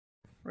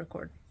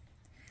Record.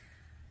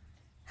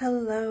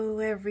 Hello,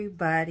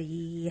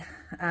 everybody.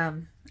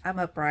 I'm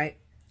upright.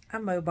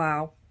 I'm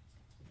mobile.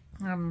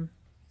 I'm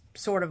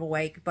sort of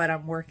awake, but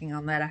I'm working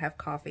on that. I have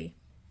coffee,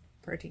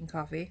 protein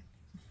coffee,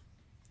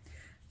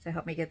 to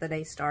help me get the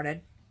day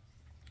started.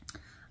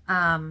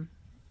 I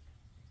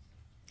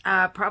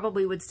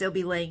probably would still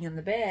be laying in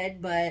the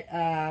bed, but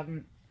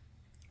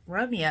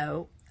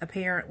Romeo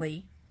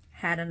apparently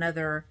had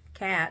another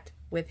cat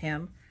with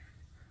him,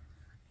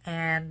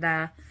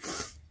 and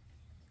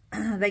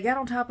they got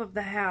on top of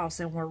the house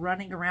and were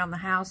running around the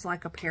house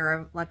like a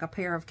pair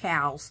of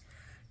cows,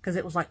 because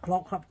it was like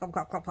clop, clop, clop,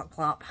 clop, clop, clop,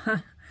 clop.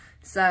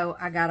 So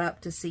I got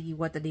up to see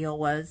what the deal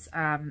was,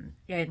 and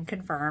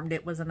confirmed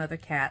it was another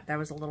cat. There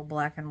was a little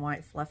black and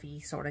white fluffy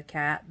sort of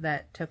cat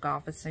that took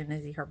off as soon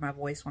as he heard my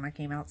voice when I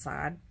came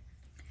outside.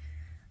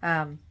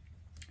 And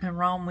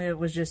Romeo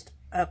was just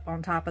up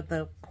on top of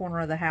the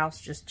corner of the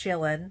house just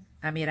chilling.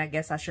 I mean, I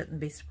guess I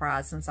shouldn't be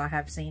surprised since I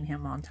have seen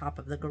him on top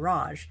of the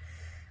garage.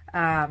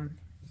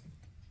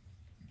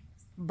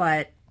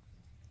 But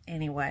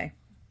anyway,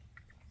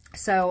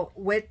 so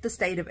with the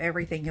state of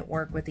everything at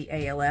work with the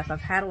ALF,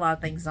 I've had a lot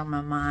of things on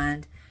my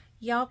mind.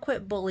 Y'all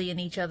quit bullying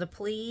each other,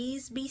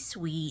 please. Be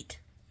sweet.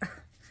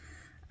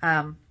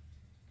 Chillins.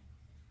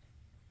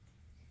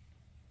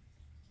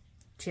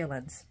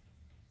 That's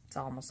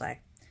all I'm gonna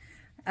say.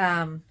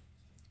 I'm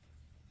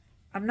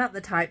not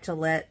the type to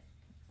let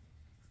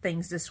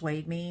things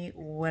dissuade me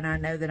when I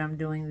know that I'm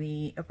doing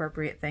the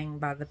appropriate thing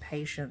by the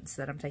patients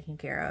that I'm taking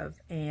care of.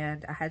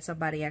 And I had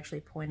somebody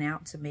actually point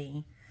out to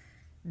me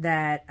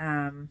that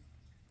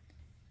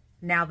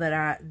now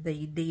that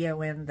the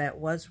DON that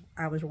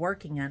I was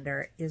working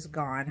under is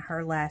gone.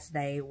 Her last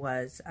day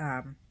was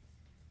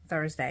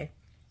Thursday,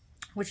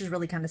 which is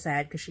really kind of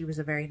sad because she was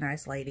a very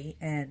nice lady,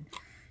 and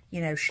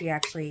you know, she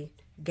actually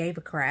gave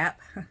a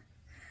crap.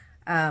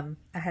 I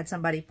had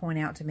somebody point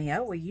out to me,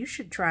 oh, well, you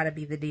should try to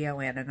be the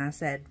DON. And I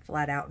said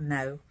flat out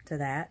no to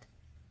that.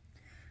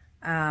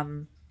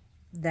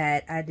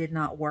 That I did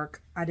not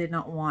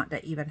want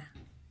to even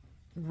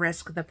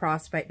risk the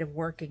prospect of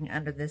working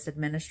under this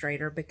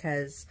administrator,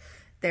 because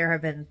there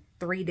have been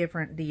 3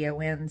 different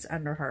DONs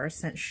under her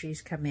since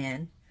she's come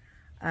in.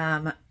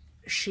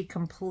 She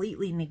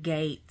completely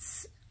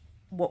negates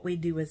what we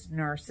do as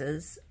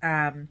nurses.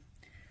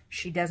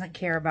 She doesn't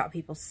care about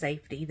people's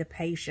safety, the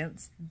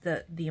patients,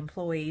 the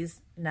employees,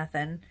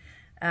 nothing.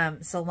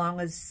 So long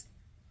as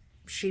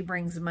she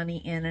brings money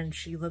in and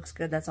she looks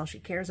good, that's all she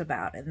cares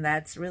about. And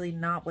that's really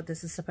not what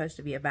this is supposed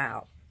to be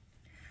about.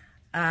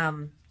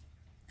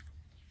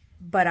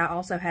 But I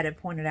also had it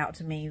pointed out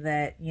to me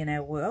that, you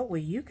know, well,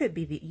 you could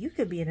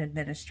be an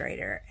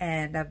administrator.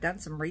 And I've done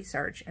some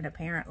research, and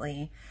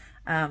apparently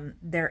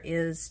there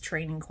is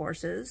training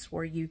courses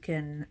where you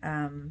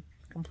can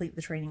complete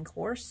the training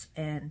course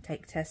and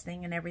take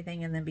testing and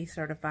everything, and then be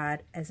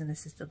certified as an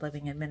assisted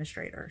living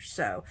administrator.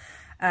 So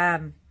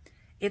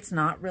it's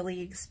not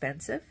really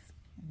expensive,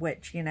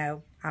 which, you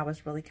know, I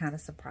was really kind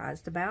of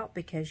surprised about,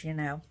 because, you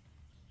know,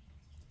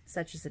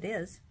 such as it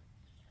is.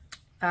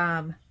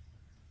 You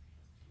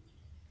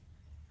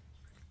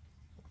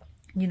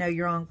know,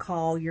 you're on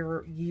call,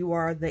 you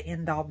are the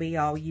end all be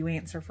all. You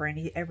answer for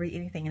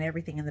anything and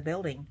everything in the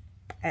building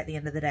at the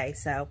end of the day.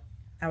 So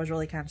I was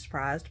really kind of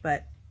surprised,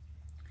 but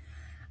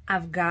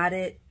I've got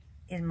it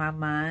in my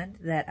mind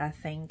that I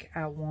think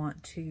I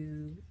want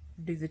to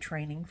do the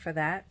training for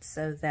that,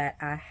 so that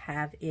I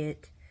have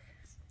it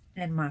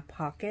in my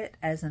pocket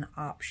as an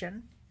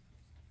option.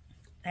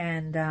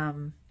 And,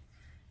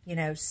 you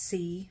know,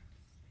 see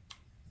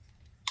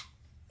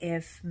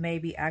if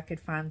maybe I could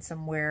find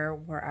somewhere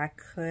where I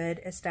could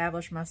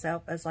establish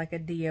myself as like a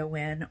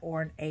DON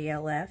or an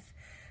ALF,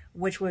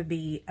 which would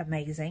be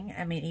amazing.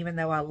 I mean, even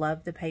though I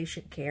love the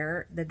patient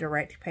care, the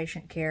direct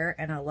patient care,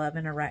 and I love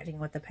interacting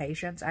with the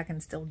patients, I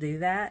can still do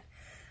that.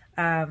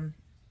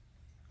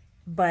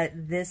 But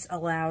this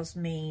allows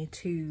me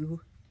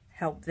to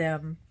help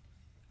them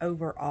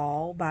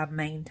overall by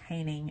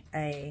maintaining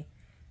a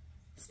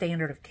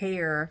standard of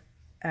care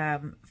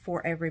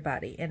for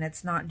everybody. And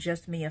it's not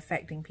just me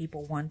affecting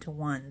people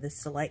one-to-one, the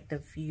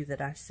selective few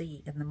that I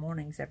see in the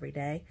mornings every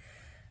day.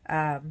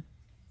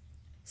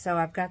 So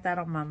I've got that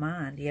on my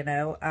mind, you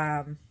know.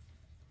 I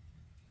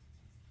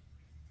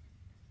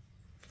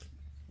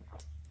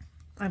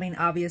mean,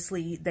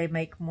 obviously they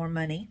make more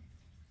money,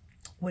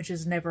 which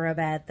is never a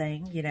bad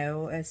thing, you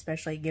know,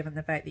 especially given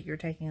the fact that you're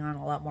taking on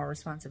a lot more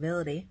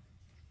responsibility.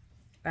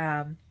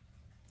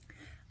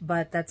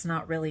 But that's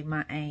not really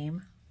my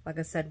aim. Like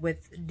I said,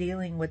 with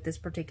dealing with this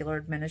particular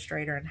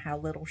administrator and how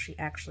little she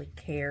actually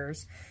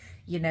cares,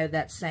 you know,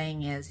 that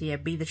saying is, yeah,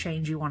 be the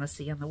change you want to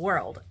see in the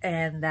world.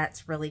 And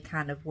that's really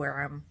kind of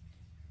where I'm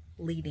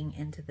leading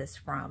into this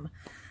from.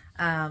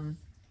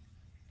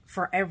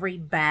 For every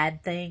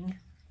bad thing,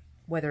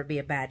 whether it be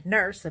a bad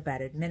nurse, a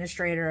bad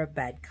administrator, a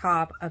bad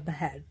cop, a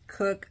bad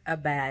cook, a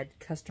bad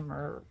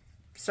customer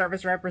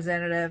service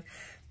representative,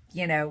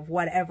 you know,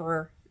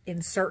 whatever,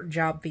 insert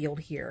job field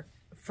here.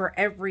 For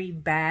every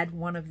bad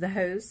one of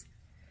those,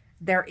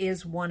 there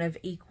is one of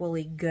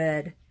equally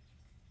good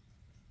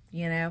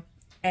you know?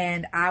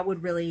 And I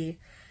would really,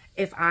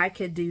 if I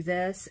could do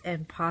this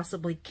and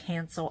possibly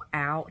cancel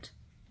out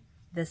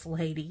this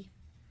lady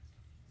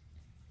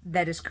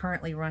that is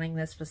currently running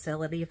this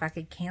facility, if I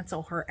could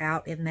cancel her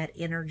out in that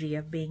energy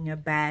of being a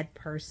bad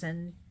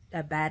person,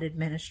 a bad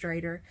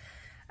administrator,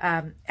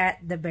 at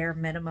the bare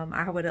minimum,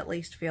 I would at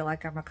least feel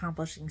like I'm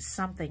accomplishing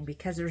something,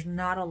 because there's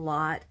not a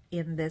lot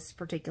in this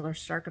particular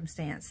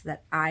circumstance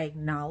that I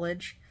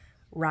acknowledge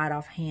right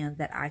offhand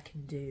that I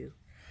can do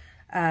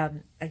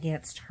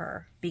against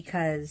her.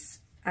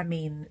 Because, I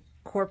mean,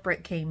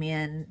 corporate came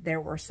in,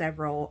 there were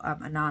several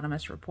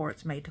anonymous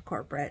reports made to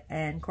corporate,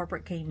 and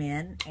corporate came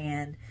in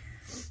and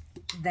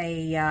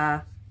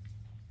they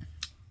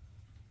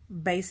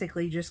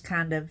basically just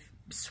kind of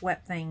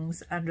swept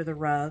things under the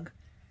rug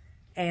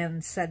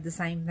and said the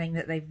same thing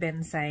that they've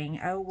been saying.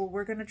 Oh, well,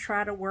 we're going to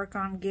try to work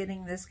on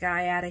getting this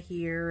guy out of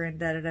here and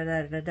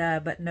da-da-da-da-da-da,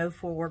 but no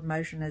forward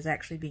motion is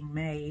actually being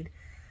made.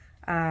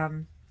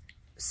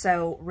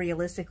 So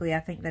realistically, I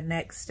think the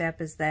next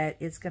step is that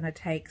it's going to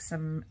take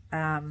some,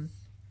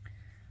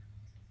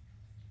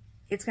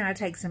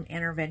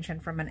 intervention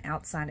from an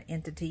outside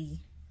entity,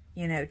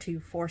 you know, to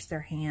force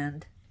their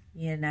hand,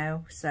 you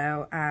know.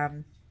 So, I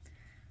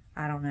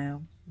don't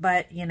know.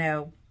 But, you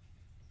know,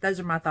 those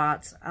are my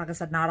thoughts. Like I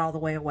said, not all the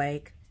way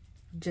awake.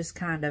 Just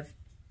kind of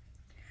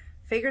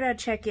figured I'd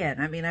check in.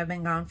 I mean, I've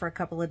been gone for a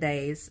couple of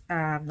days.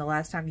 The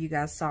last time you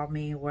guys saw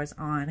me was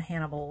on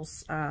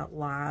Hannibal's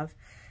live.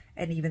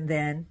 And even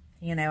then,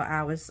 you know,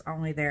 I was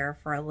only there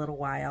for a little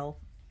while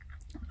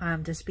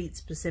to speak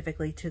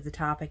specifically to the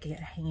topic at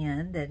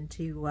hand and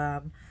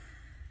to,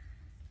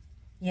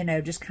 you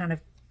know, just kind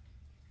of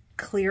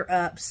clear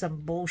up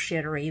some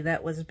bullshittery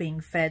that was being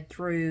fed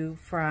through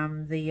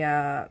from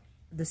the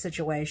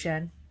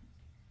situation.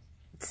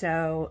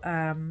 So,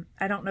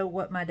 I don't know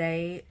what my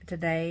day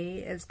today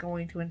is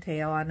going to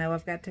entail. I know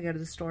I've got to go to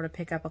the store to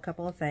pick up a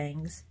couple of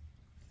things.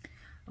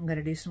 I'm going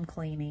to do some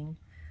cleaning.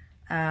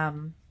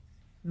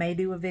 May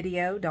do a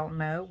video, don't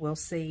know. We'll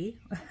see.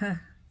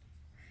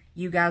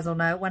 You guys will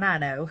know when I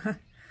know.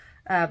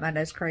 I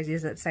know, as crazy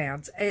as it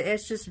sounds.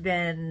 It's just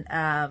been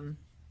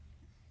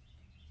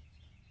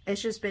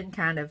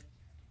kind of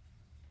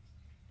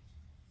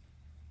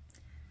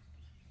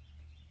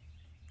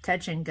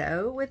touch and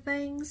go with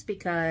things,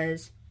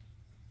 because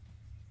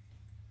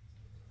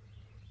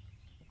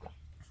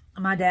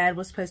my dad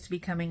was supposed to be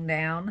coming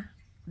down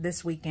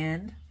this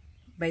weekend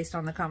based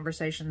on the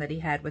conversation that he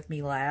had with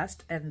me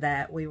last, and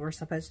that we were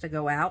supposed to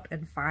go out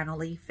and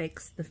finally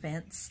fix the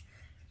fence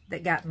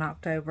that got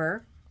knocked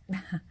over.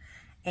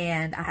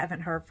 And I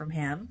haven't heard from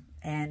him,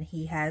 and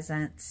he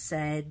hasn't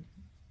said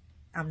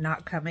I'm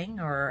not coming,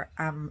 or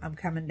I'm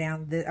coming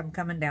down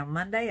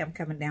Monday, I'm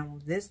coming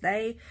down this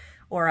day,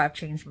 or I've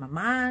changed my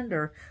mind,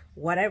 or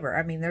whatever.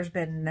 I mean, there's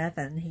been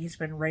nothing. He's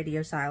been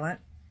radio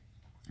silent.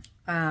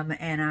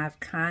 And I've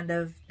kind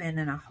of been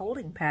in a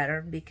holding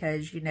pattern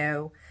because, you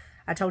know,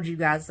 I told you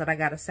guys that I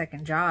got a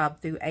second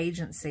job through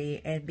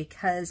agency, and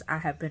because I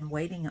have been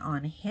waiting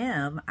on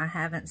him, I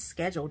haven't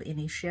scheduled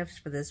any shifts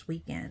for this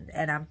weekend,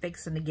 and I'm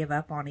fixing to give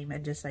up on him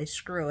and just say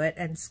screw it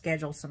and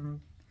schedule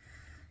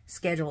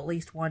at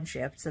least one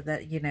shift so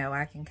that, you know,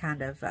 I can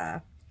kind of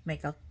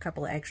make a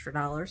couple of extra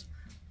dollars.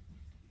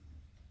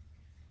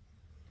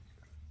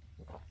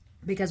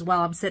 Because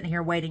while I'm sitting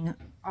here waiting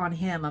on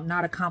him, I'm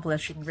not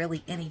accomplishing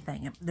really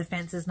anything. The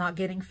fence is not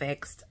getting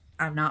fixed.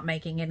 I'm not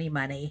making any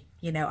money.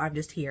 You know, I'm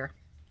just here.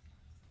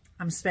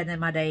 I'm spending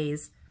my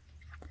days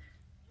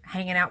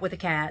hanging out with the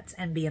cats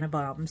and being a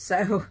bum.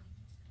 So,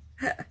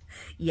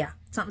 yeah,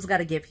 something's got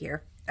to give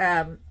here.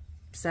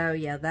 So,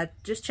 yeah,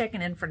 that just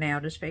checking in for now.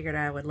 Just figured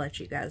I would let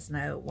you guys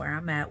know where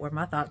I'm at, where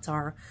my thoughts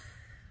are,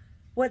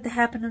 what the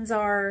happenings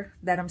are,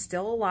 that I'm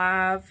still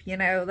alive, you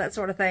know, that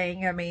sort of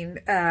thing. I mean,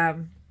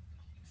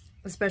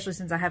 especially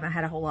since I haven't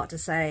had a whole lot to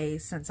say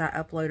since I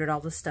uploaded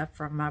all the stuff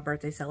from my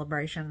birthday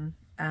celebration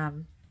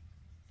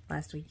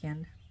last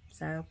weekend.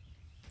 So,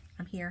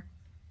 I'm here.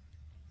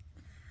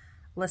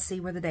 Let's see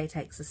where the day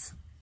takes us.